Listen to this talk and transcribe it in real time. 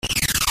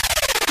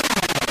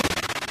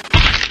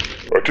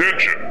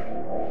Attention!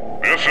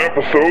 This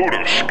episode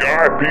of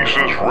Sky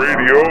Pieces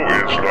Radio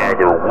is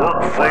neither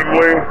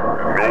work-friendly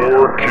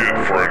nor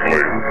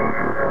kid-friendly.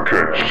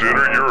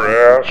 Consider your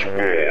ass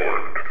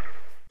warned.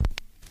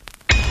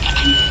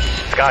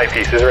 Sky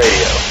Pieces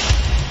Radio.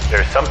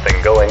 There's something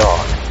going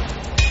on.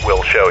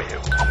 We'll show you.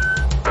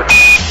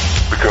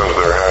 Because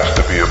there has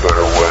to be a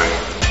better way.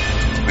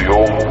 The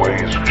old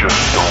ways just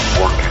don't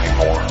work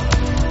anymore.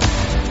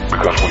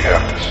 Because we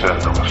have to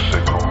send them a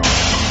signal.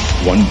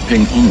 One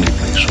ping only,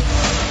 please.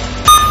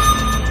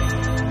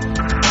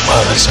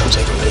 Wow, that sounds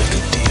like a really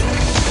good deal.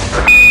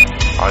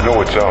 I know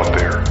it's out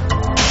there.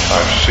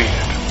 I've seen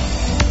it.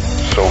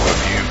 So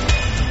have you.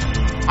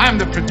 I'm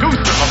the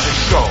producer of the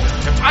show.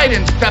 If I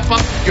didn't step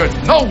up, you're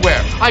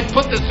nowhere. I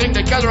put this thing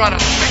together out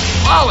of thick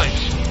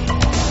polish.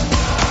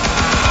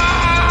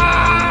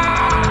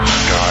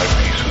 Sky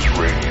Pieces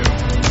Radio.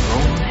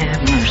 Lord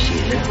have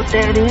mercy, is that what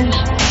that is?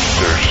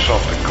 There's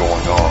something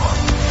going on.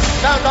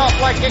 Sound off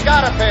like you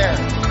got a pair.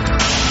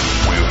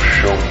 We'll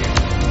show you.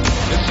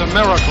 It's a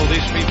miracle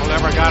these people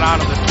ever got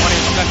out of the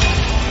 20th century.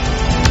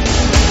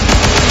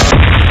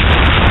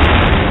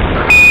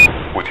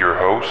 With your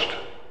host,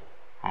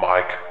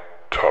 Mike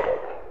Tuttle.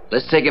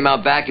 Let's take him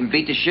out back and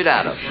beat the shit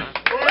out of him.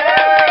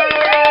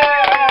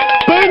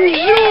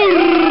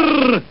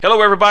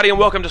 Hello, everybody, and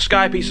welcome to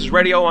Sky Pieces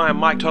Radio. I am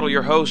Mike Tuttle,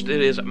 your host. It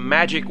is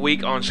Magic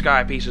Week on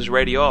Sky Pieces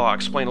Radio. I'll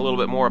explain a little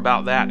bit more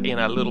about that in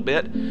a little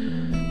bit.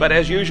 But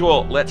as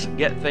usual, let's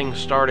get things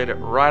started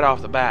right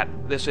off the bat.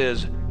 This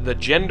is The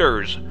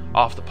Genders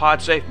off the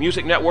PodSafe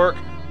Music Network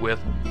with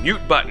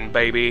Mute Button,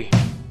 baby.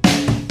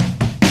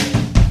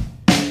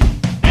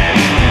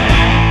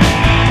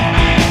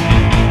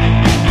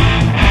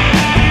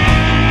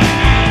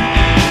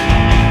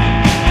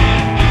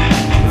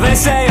 They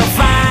say you're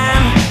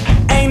fine,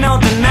 ain't no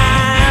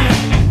denying.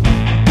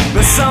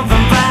 There's something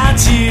about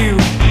you,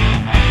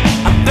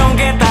 I don't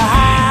get the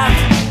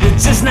hype. You're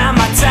just not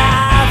my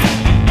type,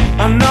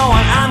 I know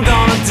what I'm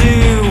gonna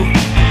do.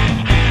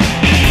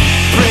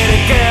 Pretty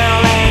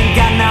girl ain't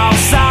got no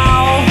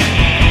soul.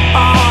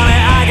 Oh honey,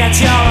 I got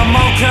your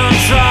remote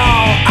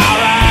control.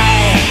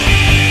 Alright,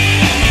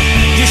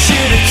 you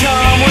should've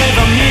come with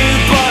a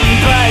mute button,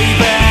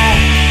 baby.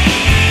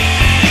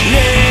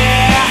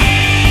 Yeah,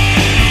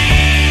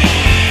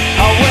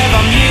 oh, with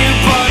a mute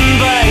button,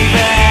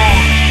 baby.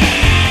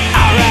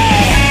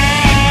 Alright.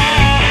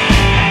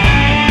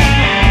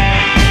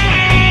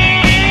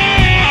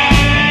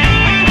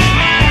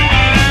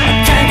 I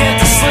can't get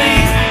to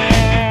sleep,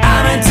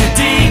 I'm in too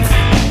deep.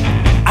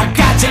 I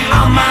got you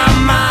on my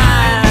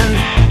mind.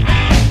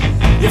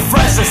 You're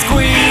fresh and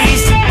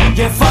squeezed,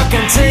 you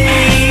fucking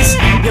tease.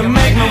 You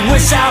make me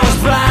wish I was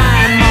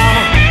blind,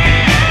 mama.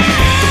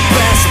 The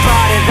best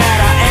body that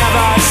I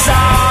ever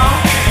saw.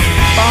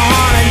 Oh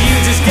honey, you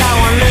just got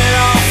one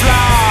little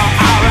flaw.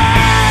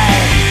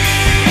 Alright,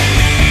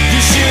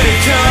 you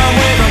should've come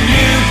with a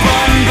mute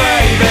button,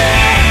 baby.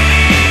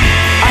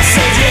 I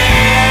said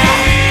yeah,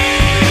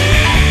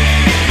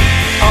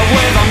 oh,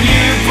 with a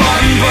mute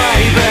button,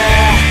 baby.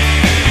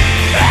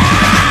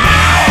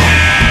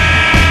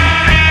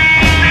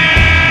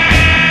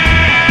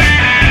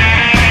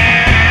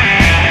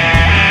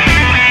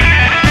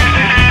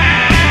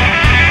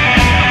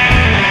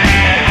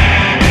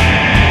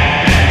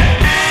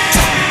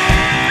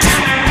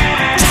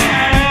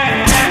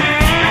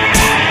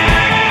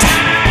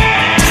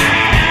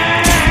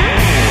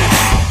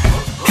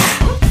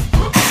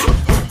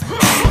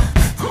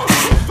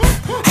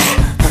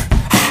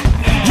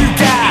 You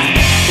got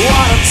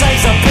what it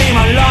takes to be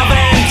my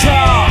loving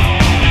cup.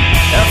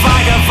 If I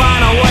can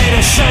find a way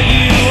to shut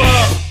you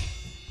up,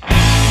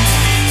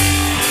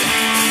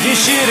 you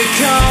should've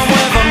come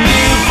with a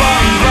mute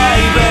button,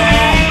 baby.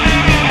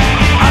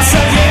 I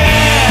said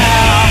yeah,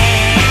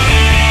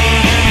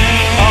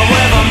 oh,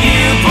 with a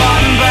mute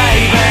button,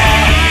 baby.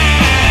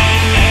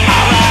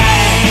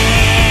 Alright,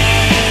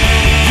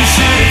 you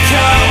should've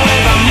come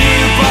with a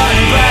mute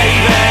button,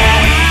 baby.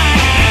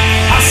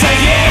 I said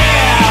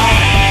yeah,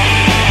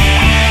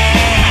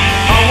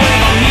 oh,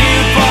 with a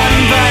mute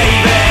button,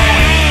 baby.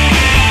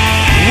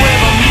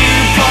 With a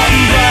mute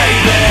button,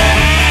 baby.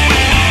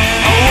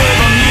 Oh, with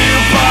a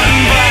mute button,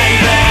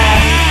 baby.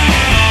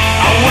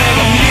 Oh,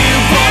 with a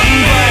mute button,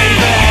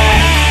 baby.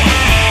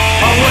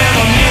 Oh, with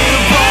a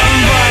mute button,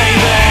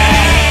 baby.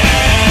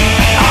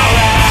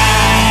 Alright.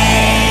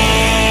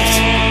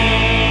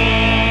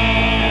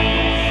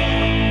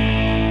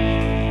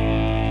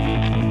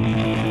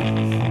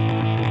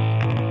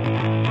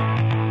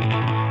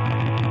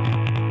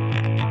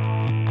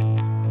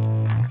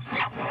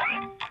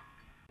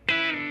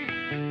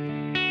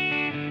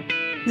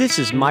 This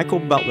is Michael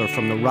Butler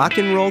from the Rock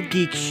and Roll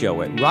Geek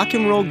Show at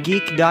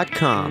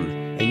rockandrollgeek.com,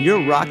 and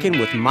you're rocking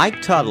with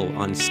Mike Tuttle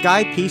on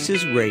Sky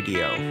Pieces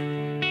Radio.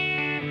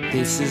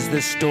 This is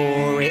the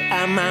story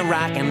of my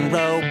rock and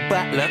roll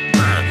butler.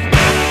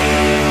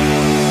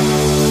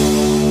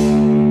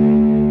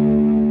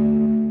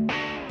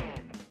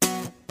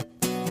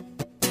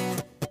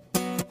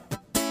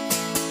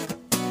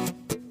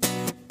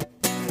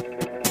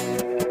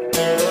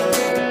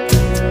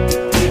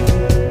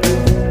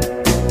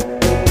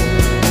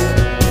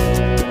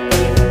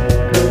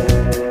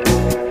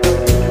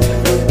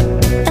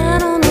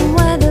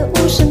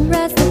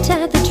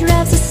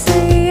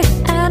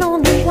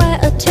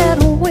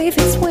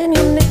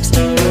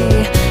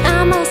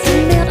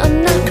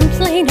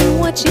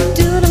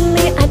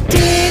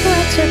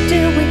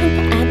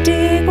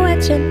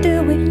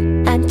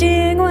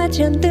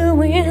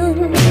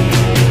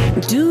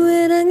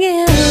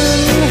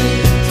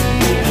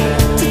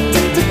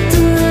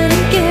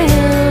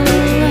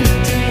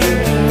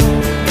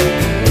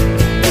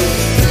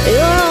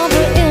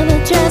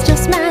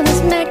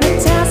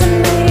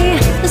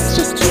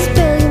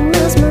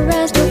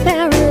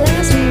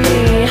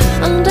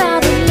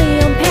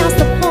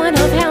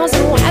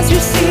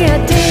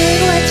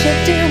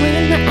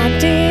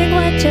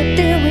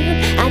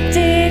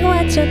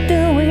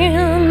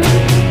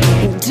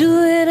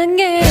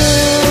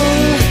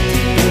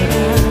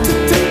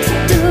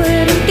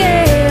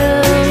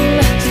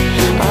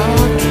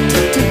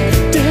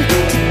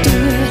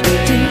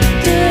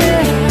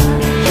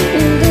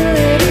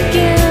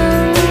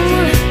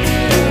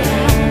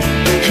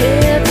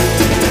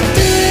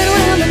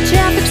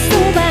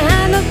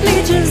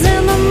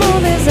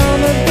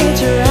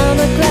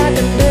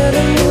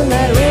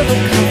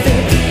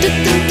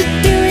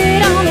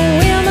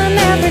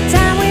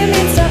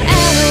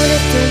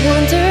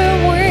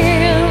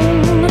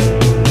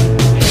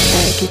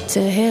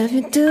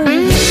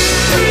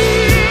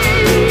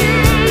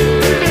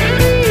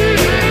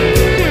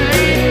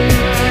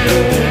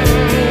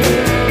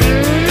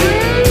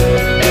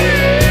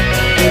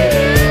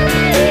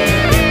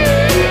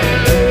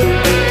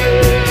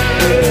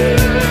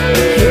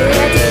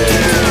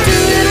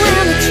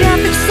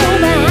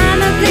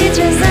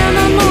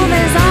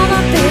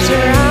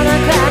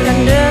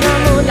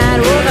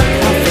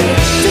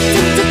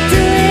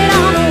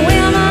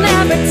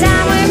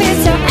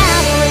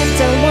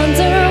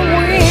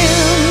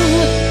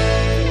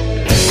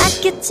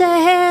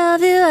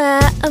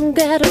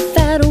 don't get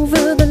fat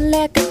over the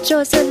lack of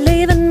choice of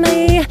leaving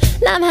me.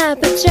 I'm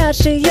happy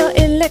charged to your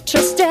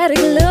electrostatic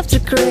love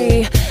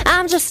degree.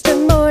 I'm just a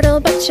mortal,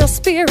 but your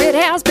spirit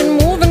has been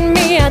moving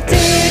me. I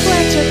dig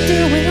what you're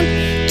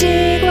doing,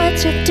 dig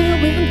what you're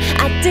doing.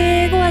 I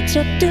dig what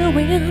you're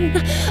doing,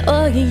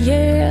 oh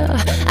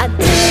yeah. I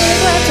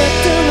dig what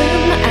you're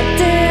doing, I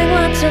dig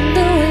what you're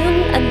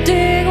doing, I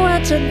dig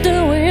what you're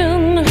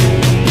doing.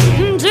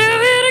 Do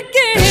it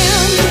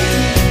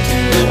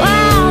again,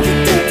 wow, do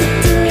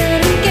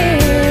it again.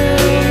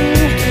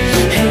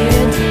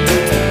 Hey, do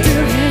it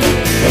again,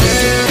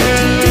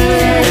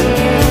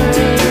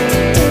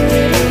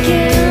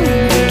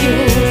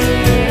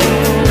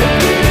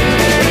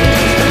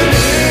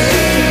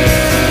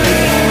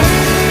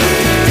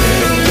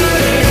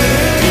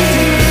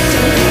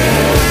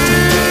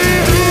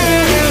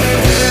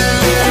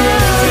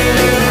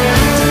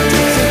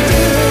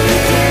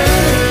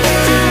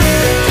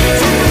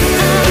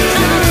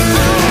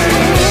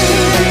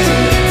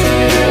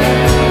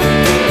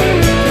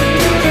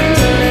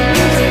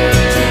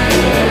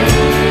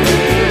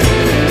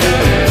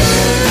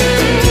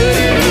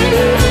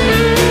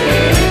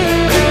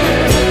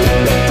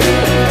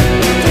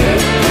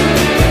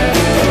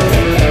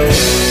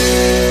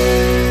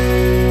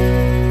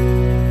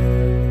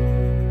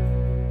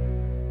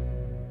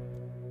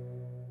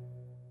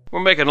 We're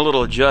making a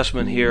little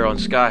adjustment here on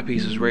Sky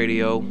Pieces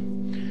Radio.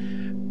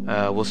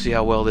 We'll see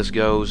how well this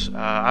goes.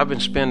 I've been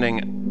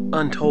spending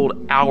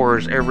untold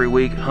hours every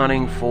week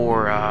hunting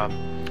for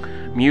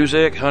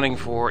music, hunting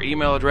for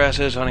email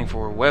addresses, hunting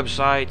for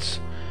websites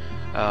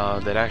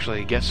that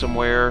actually get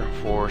somewhere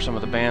for some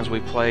of the bands we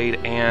played,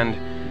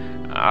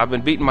 and I've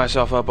been beating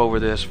myself up over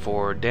this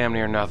for damn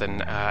near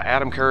nothing.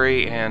 Adam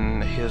Curry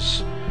and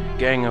his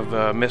gang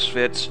of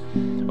misfits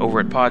over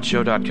at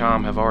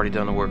podshow.com have already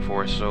done the work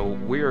for us, so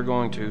we are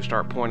going to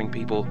start pointing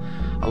people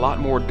a lot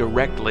more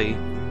directly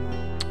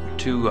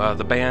to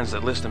the bands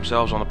that list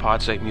themselves on the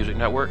PodSafe Music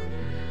Network.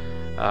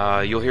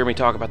 You'll hear me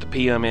talk about the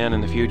PMN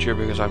in the future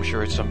because I'm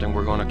sure it's something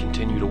we're going to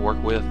continue to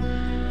work with.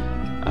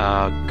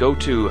 Go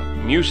to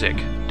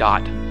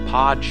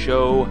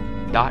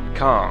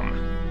music.podshow.com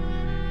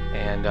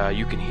and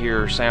you can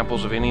hear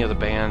samples of any of the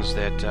bands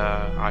that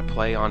I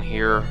play on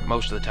here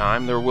most of the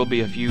time. There will be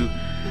a few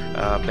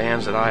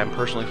bands that I am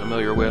personally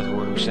familiar with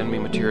or who send me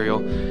material,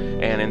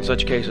 and in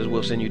such cases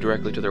we'll send you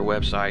directly to their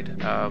website.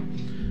 Of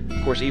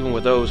course, even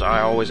with those,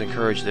 I always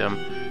encourage them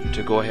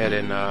to go ahead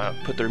and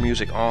put their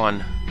music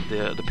on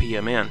the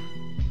PMN.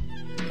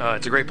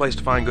 It's a great place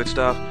to find good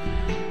stuff.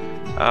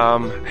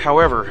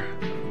 However,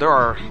 there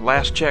are,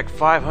 last check,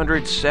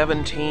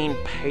 517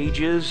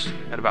 pages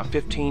at about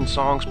 15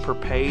 songs per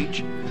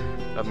page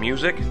of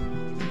music.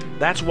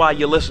 That's why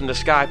you listen to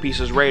Sky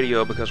Pieces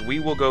Radio, because we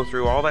will go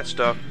through all that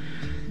stuff,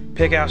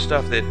 pick out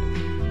stuff that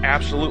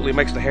absolutely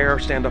makes the hair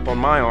stand up on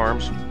my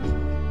arms,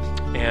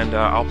 and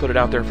I'll put it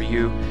out there for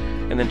you,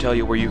 and then tell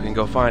you where you can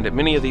go find it.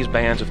 Many of these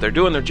bands, if they're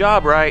doing their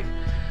job right,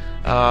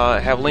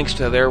 have links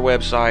to their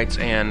websites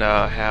and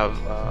have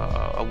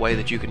a way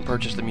that you can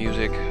purchase the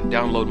music,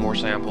 download more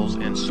samples,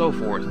 and so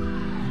forth.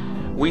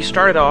 We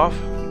started off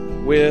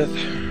with,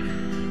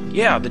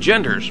 the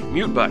Genders,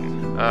 Mute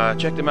Button.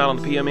 Check them out on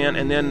the PMN,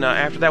 and then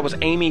after that was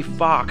Amy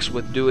Fox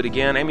with Do It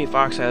Again. Amy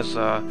Fox has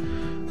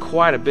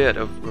quite a bit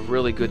of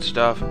really good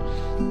stuff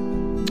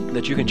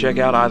that you can check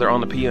out either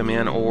on the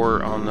PMN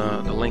or on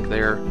the link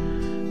there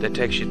that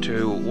takes you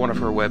to one of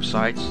her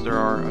websites. There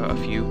are a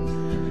few,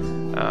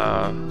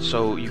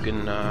 so you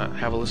can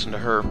have a listen to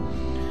her.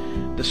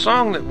 The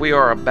song that we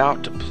are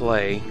about to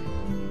play,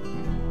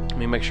 let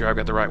me make sure I've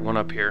got the right one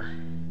up here.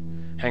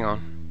 Hang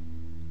on.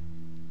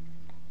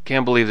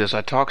 Can't believe this.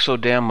 I talk so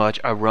damn much,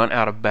 I run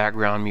out of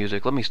background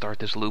music. Let me start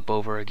this loop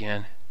over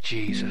again.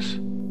 Jesus.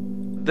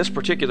 This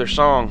particular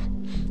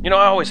song, I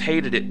always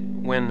hated it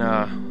when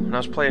I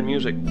was playing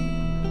music.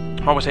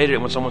 I always hated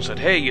it when someone said,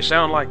 hey, you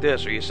sound like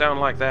this, or you sound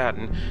like that,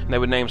 and they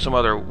would name some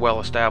other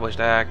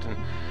well-established act, and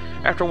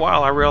after a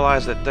while I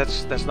realized that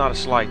that's not a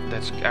slight,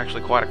 that's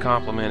actually quite a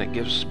compliment. It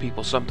gives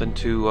people something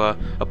to,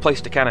 a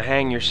place to kind of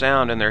hang your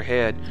sound in their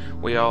head.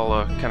 We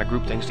all kind of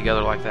group things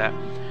together like that.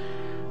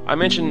 I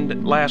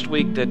mentioned last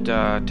week that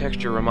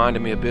texture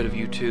reminded me a bit of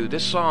U2.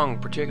 This song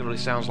particularly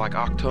sounds like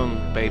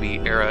Achtung Baby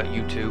era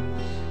U2,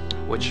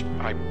 which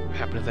I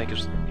happen to think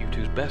is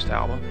U2's best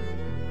album.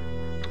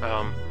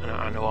 And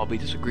I know I'll be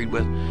disagreed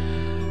with.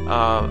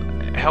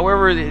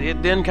 However,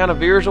 it then kind of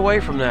veers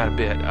away from that a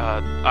bit.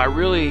 I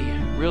really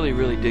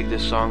dig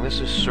this song. This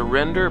is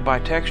Surrender by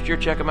Texture.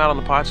 Check them out on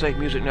the PodSafe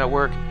Music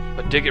Network.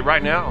 But dig it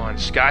right now on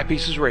Sky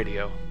Pieces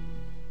Radio.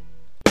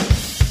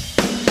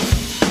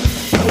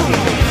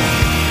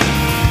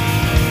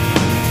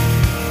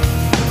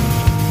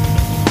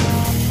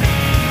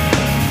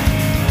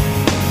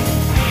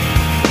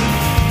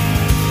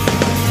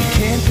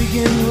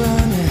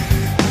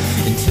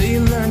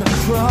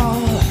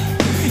 Crawl.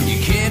 You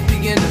can't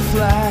begin to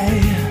fly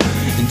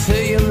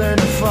until you learn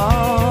to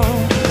fall.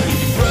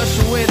 You brush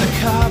away the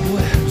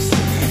cobwebs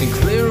and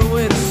clear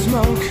away the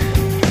smoke.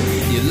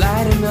 You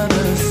light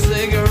another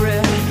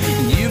cigarette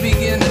and you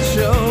begin to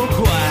choke.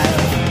 Why?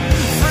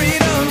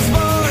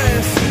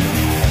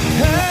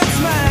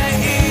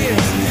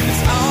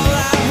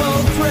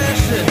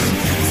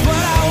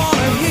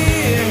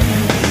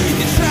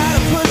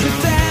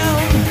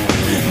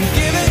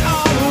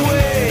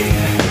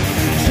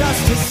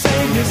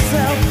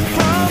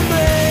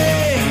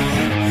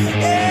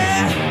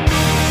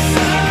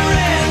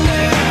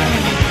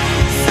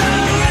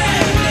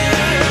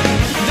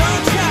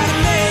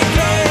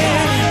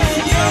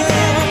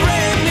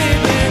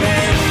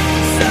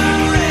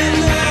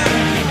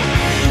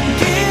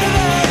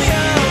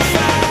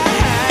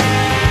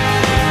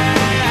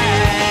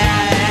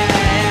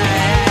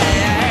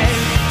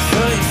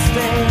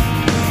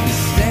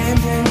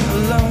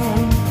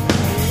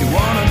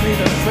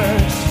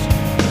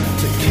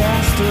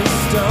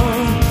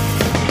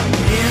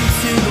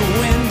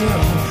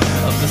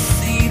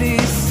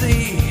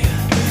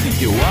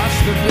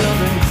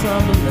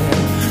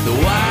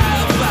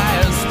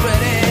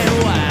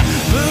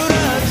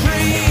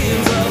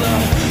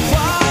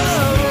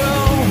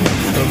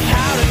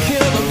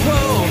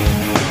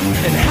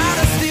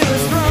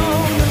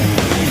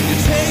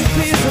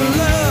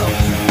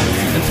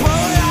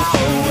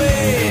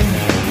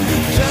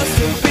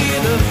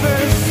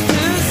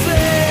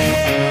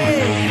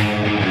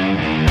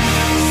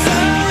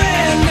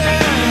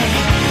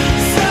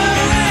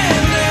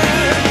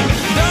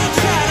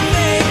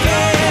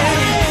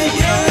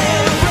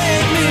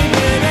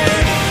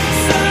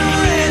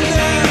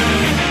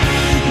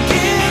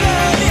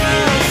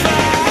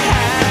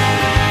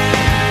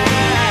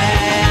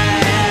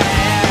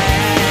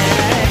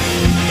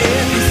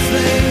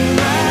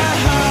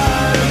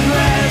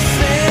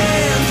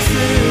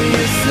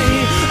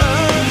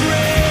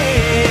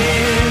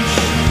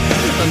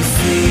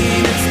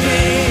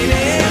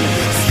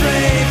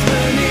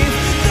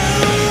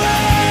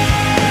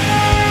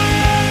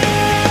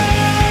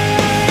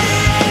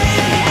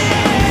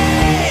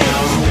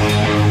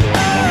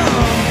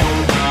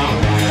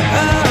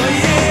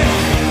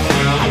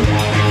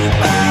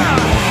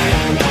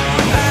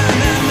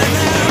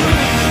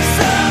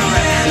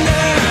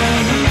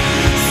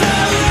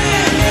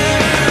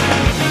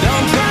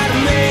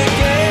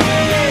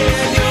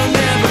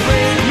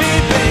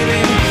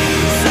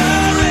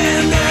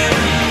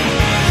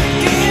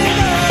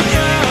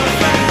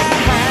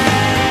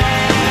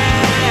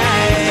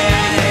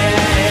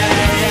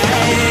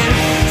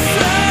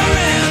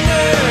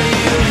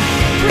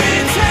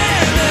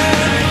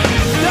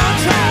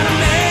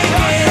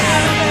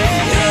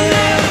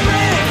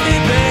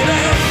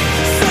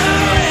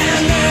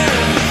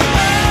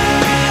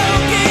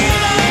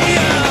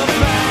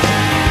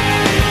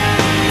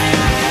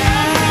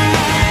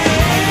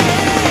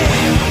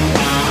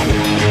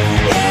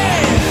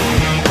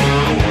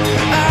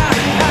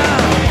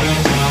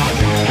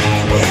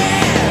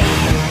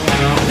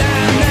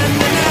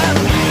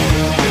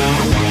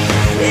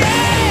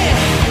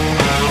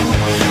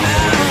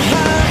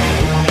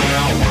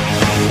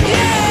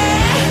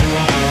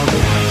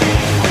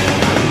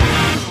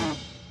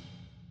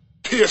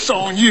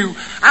 you.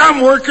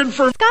 I'm working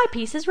for Sky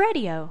Pieces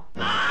Radio.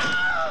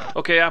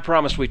 Okay, I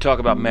promised we'd talk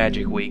about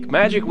Magic Week.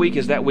 Magic Week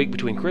is that week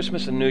between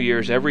Christmas and New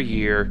Year's every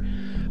year.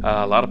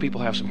 A lot of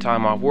people have some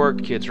time off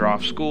work, kids are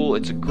off school.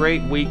 It's a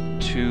great week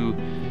to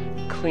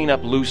clean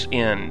up loose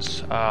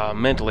ends,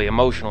 mentally,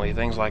 emotionally,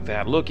 things like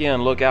that. Look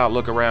in, look out,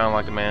 look around,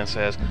 like the man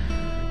says.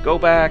 Go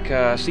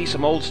back, see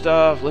some old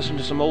stuff, listen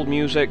to some old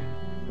music,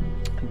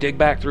 dig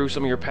back through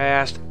some of your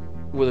past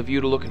with a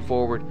view to looking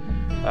forward.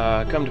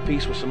 Come to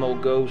peace with some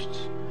old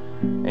ghosts,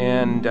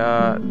 and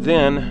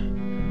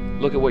then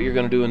look at what you're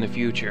going to do in the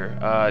future.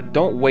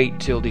 Don't wait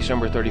till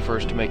December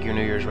 31st to make your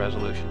New Year's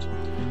resolutions.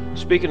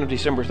 Speaking of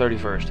December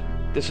 31st,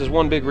 this is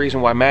one big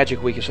reason why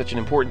Magic Week is such an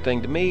important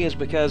thing to me, is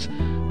because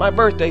my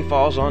birthday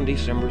falls on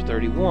December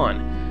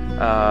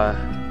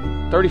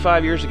 31.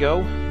 35 years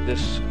ago,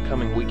 this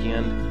coming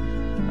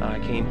weekend, I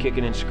came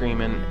kicking and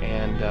screaming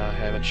and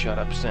haven't shut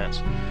up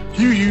since.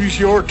 You use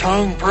your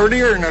tongue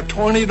prettier than a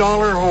 $20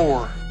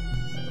 whore.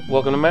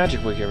 Welcome to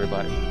Magic Week,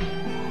 everybody.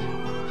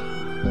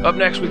 Up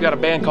next, we've got a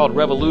band called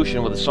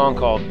Revolution with a song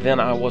called Then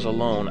I Was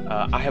Alone.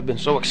 I have been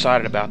so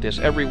excited about this.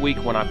 Every week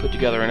when I put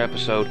together an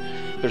episode,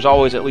 there's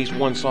always at least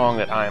one song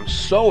that I am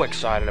so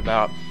excited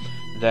about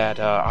that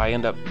I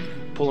end up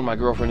pulling my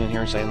girlfriend in here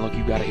and saying, look,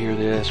 you got to hear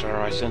this, or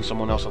I send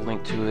someone else a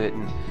link to it,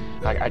 and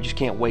I just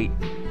can't wait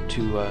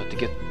to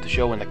get the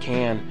show in the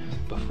can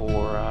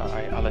before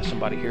I let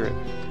somebody hear it.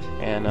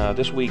 And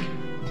this week,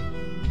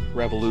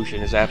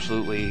 Revolution is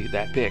absolutely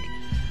that pick.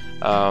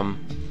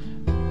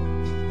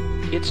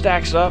 It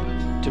stacks up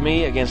to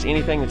me against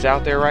anything that's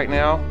out there right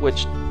now,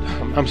 which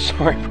I'm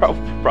sorry,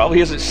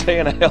 probably isn't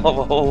saying a hell of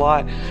a whole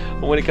lot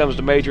when it comes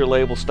to major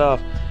label stuff,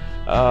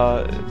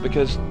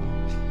 because,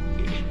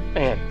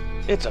 man,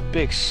 it's a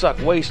big suck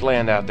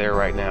wasteland out there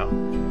right now.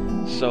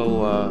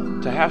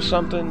 So to have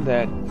something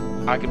that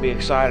I can be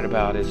excited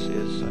about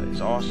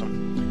is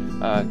awesome.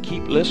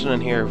 Keep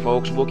listening here,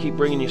 folks. We'll keep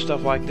bringing you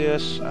stuff like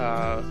this.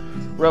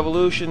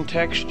 Revolution,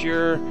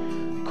 Texture,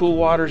 Cool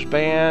Waters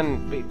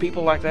Band,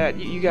 people like that.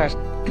 You guys,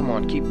 come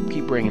on, keep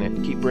bringing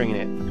it. Keep bringing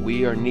it.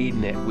 We are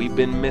needing it. We've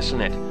been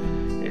missing it.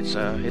 It's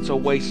a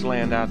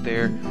wasteland out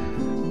there.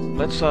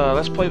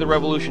 Let's play the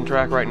Revolution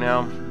track right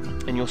now,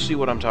 and you'll see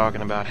what I'm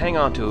talking about. Hang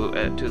on to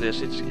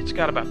this. It's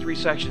got about 3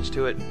 sections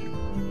to it,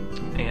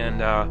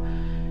 and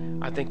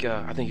I think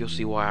you'll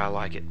see why I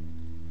like it.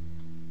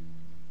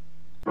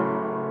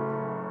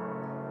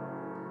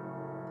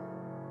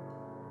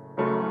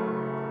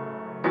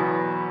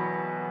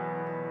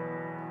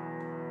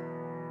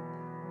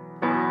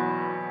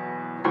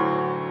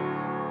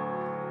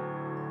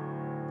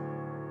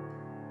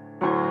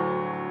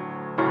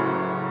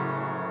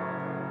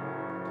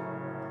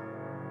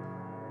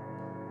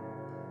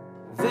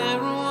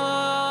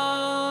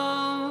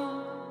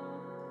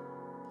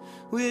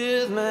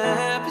 With my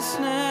happy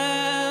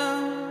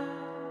smile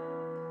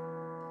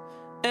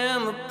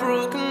and my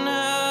broken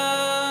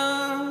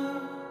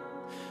arm,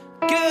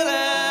 girl,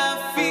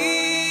 I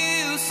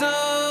feel so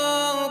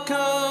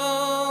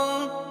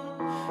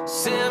cold.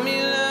 Send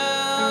me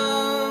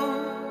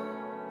love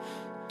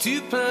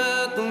to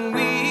pluck the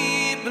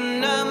weed, but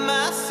not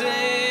myself.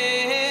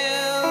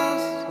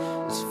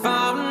 As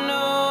far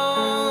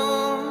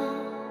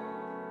unknown,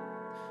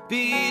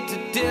 beat to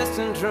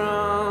distant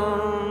drum.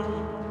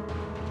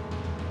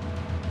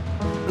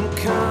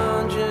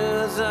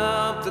 Conjures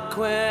up the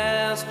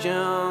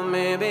question,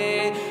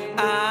 maybe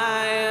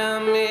I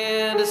am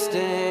here to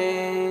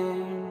stay.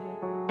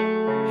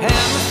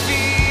 Have my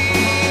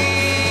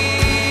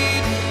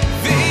feet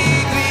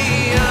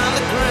vaguely on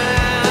the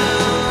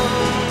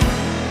ground.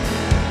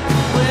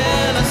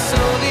 When I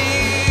sold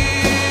you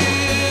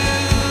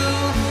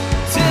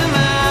to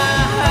my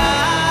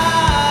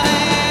heart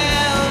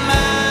and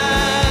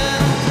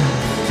mind,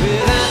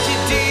 without you,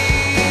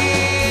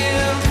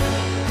 dear,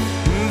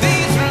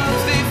 these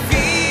rooms, they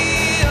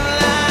feel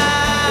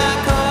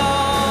like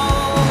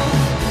home.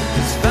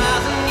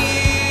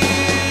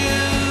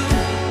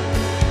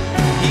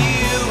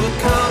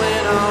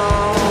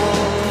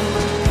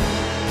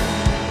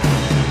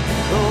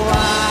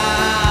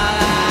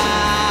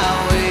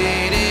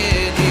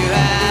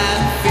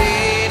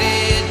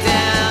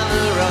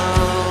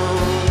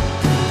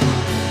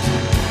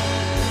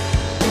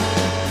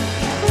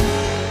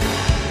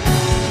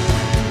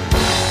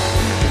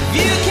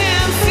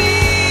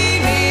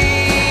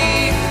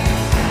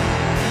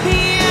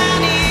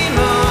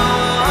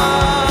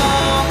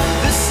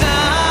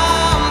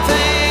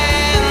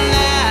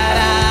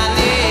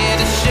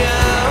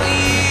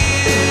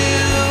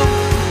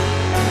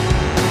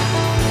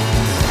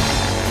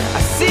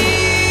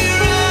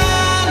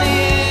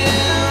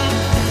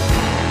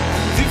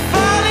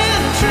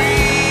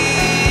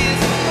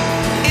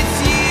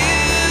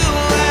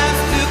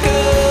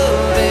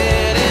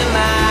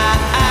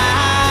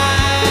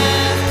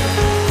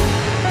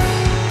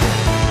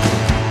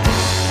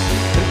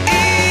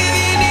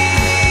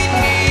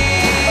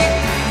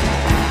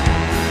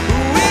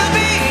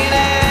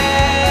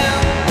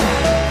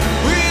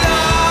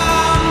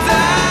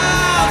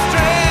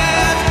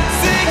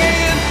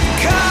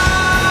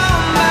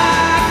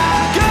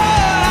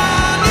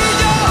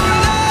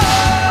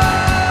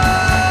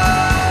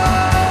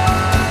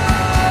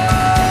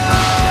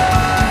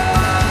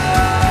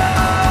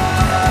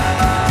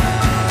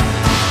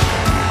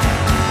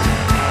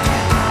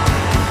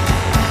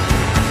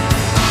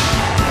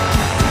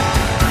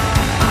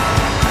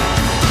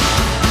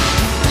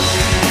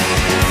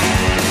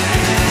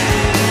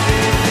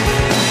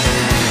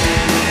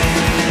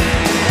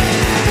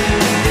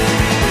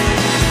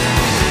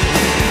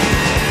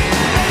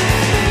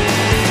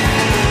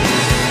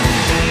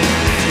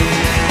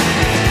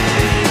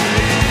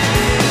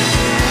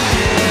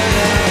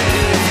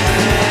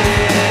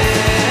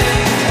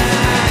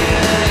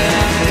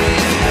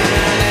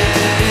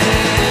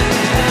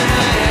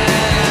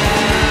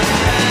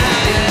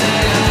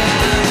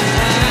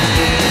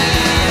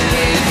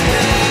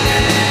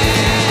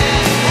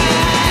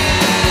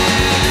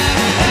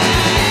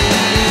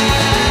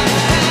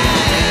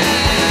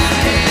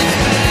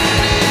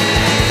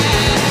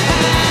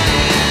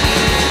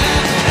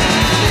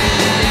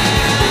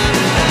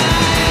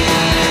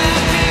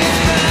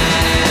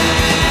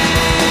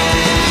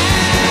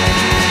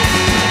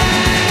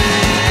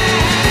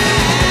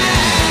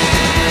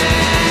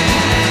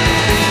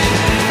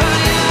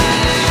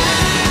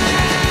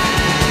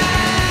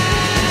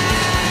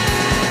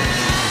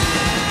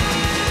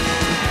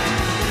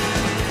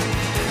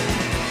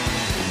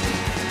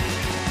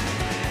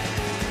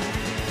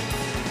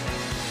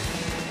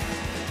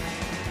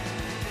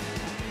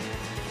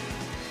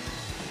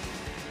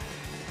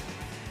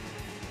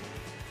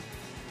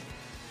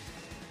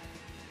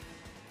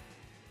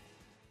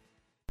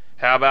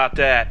 How about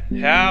that?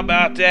 How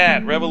about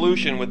that?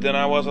 Revolution with Then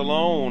I Was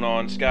Alone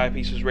on Sky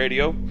Pieces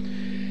Radio.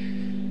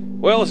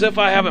 Well, as if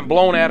I haven't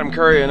blown Adam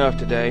Curry enough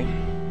today,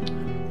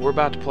 we're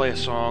about to play a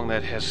song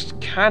that has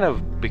kind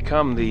of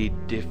become the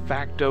de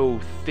facto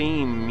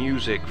theme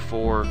music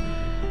for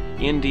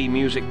indie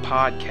music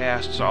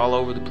podcasts all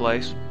over the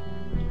place.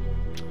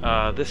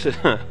 This is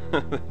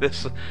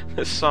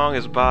this song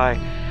is by,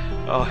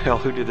 oh hell,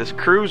 who did this?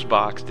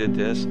 Cruisebox did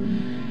this.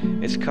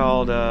 It's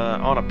called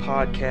On a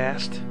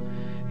Podcast,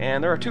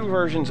 and there are two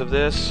versions of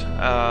this.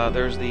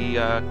 There's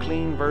the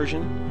clean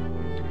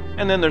version,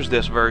 and then there's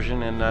this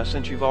version. And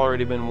since you've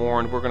already been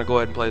warned, we're going to go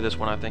ahead and play this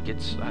one. I think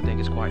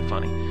it's quite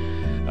funny.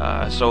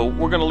 So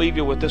we're going to leave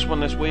you with this one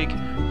this week.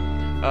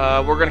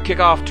 We're going to kick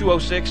off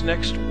 206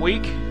 next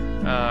week.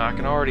 I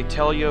can already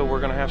tell you we're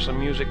going to have some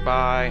music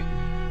by...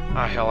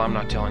 hell, I'm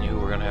not telling you who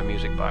we're going to have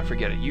music by.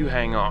 Forget it. You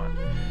hang on.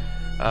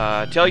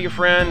 Tell your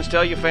friends,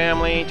 tell your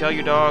family, tell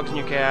your dogs and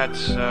your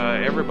cats,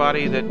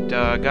 everybody that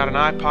got an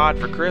iPod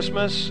for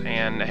Christmas,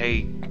 and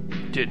hey,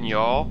 didn't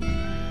y'all?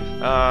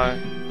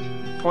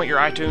 Point your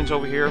iTunes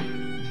over here.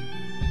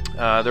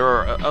 There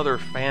are other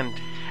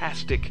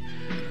fantastic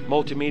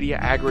multimedia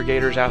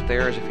aggregators out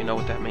there, as if you know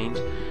what that means,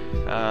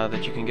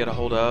 that you can get a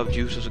hold of.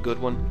 Juice is a good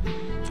one.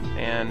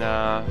 And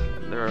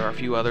there are a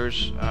few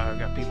others. I've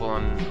got people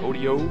on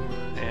Odeo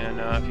and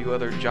a few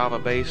other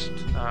Java-based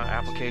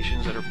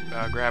applications that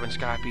are grabbing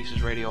Sky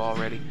Pieces Radio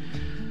already.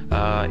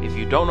 If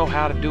you don't know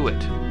how to do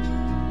it,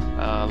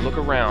 look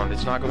around.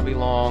 It's not going to be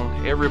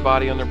long.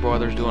 Everybody and their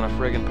brother's doing a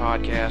friggin'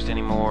 podcast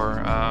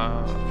anymore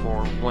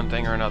for one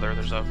thing or another.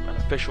 There's an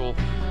official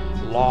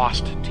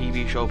Lost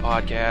TV show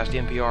podcast.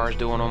 NPR is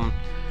doing them.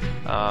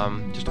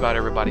 Just about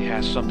everybody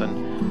has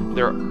something.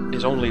 There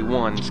is only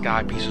one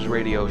Sky Pieces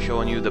Radio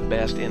showing you the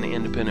best in the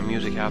independent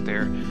music out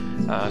there.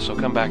 So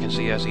come back and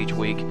see us each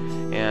week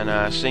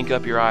and sync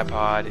up your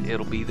iPod.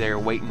 It'll be there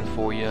waiting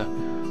for you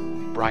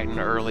bright and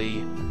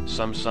early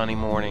some sunny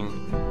morning,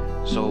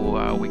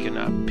 so we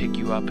can pick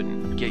you up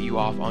and get you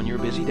off on your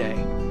busy day.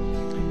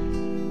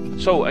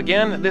 So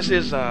again, this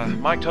is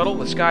Mike Tuttle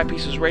with Sky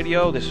Pieces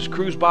Radio. This is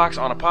Cruisebox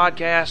on a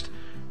Podcast.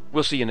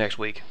 We'll see you next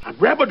week. I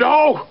grab a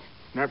dog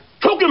and I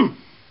choke him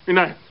and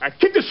I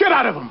kick the shit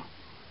out of him.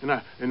 And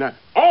I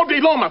all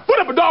day long, I foot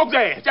up a dog's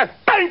ass. Just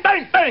bang,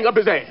 bang, bang up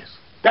his ass.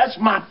 That's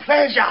my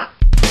pleasure.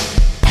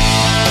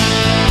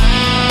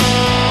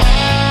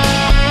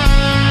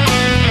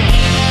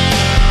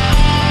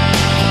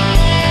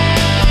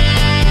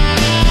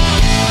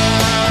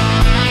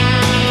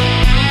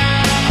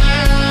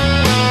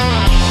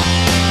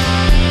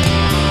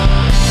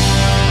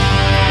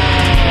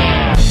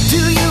 Do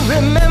you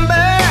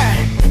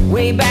remember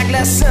way back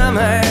last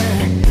summer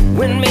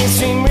when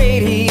mainstream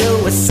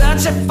radio was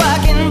such a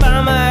fucking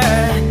bummer?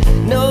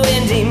 No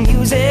indie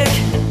music,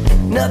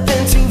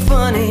 nothing too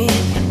funny.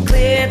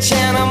 Clear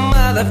channel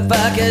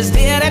motherfuckers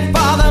did it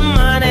for the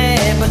money,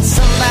 but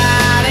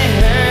somebody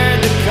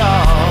heard the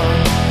call.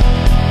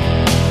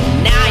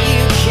 Now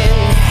you can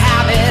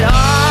have it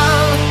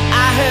all.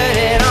 I heard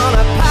it on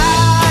a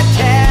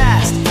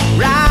podcast.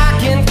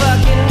 Rockin'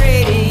 fucking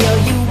radio.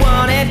 You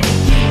want it,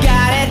 you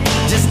got it.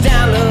 Just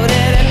download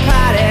it and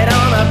pod it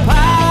on a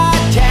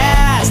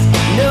podcast.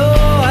 No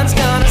one's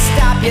gonna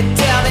stop you.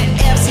 Tell the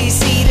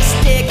FCC to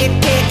stick it,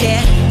 kick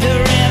it. The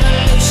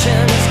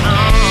revolution is on.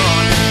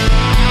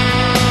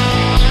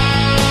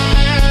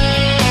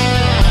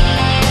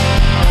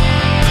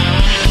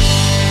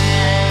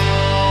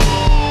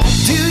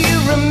 Do you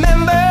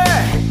remember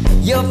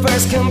your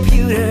first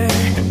computer?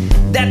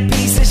 That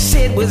piece of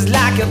shit was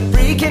like a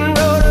freaking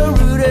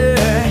Roto-Rooter.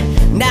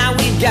 Now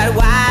we've got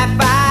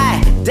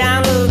Wi-Fi,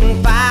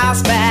 downloading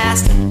files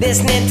fast,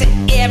 listening to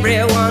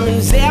everyone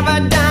who's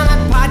ever done a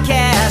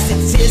podcast.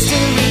 It's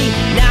history.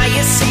 Now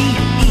you see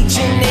each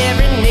and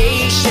every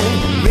nation.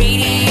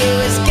 Radio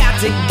has got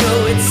to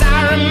go. It's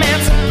our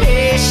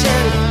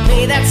emancipation.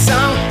 Play that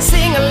song,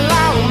 sing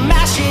along,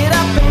 mash it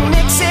up and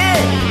mix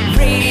it.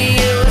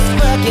 Radio is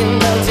fucking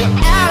low till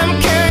Adam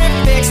Curry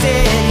fixed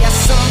it. Yeah,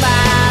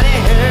 somebody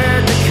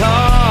heard the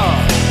call.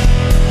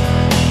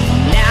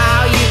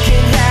 Now you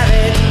can have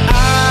it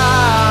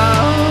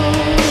all.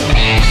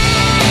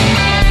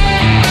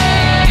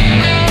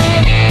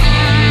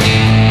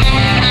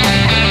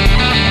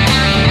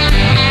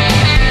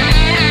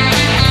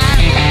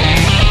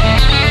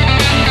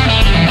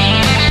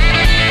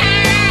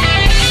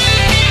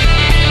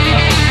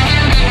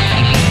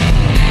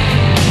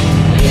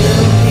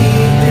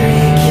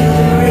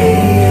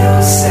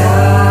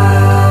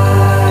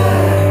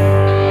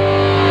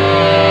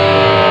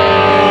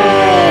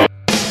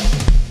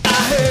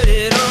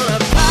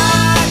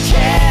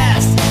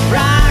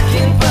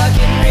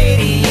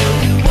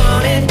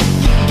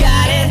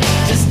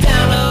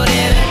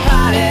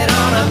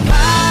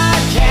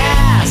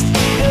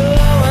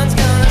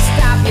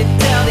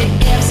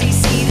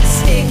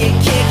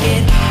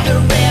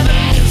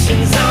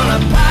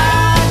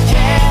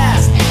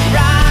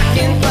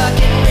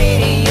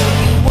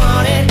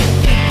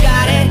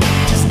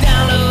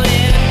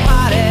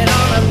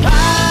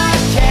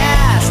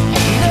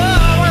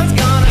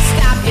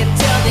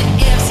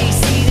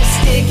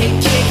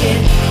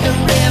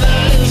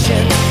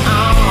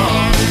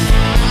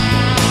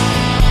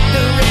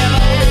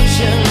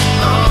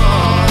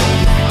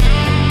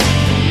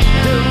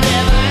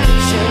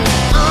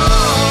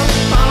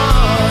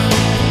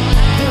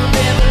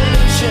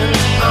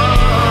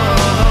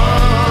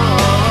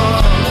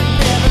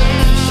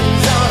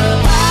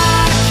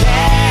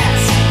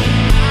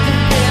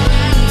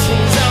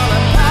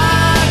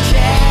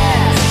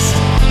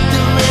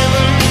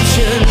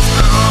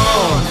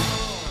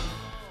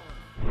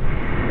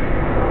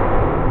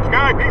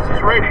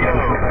 Radio.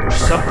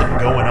 There's something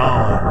going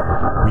on.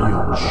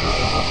 We'll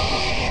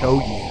show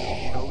you.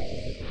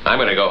 I'm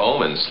going to go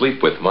home and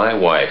sleep with my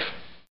wife.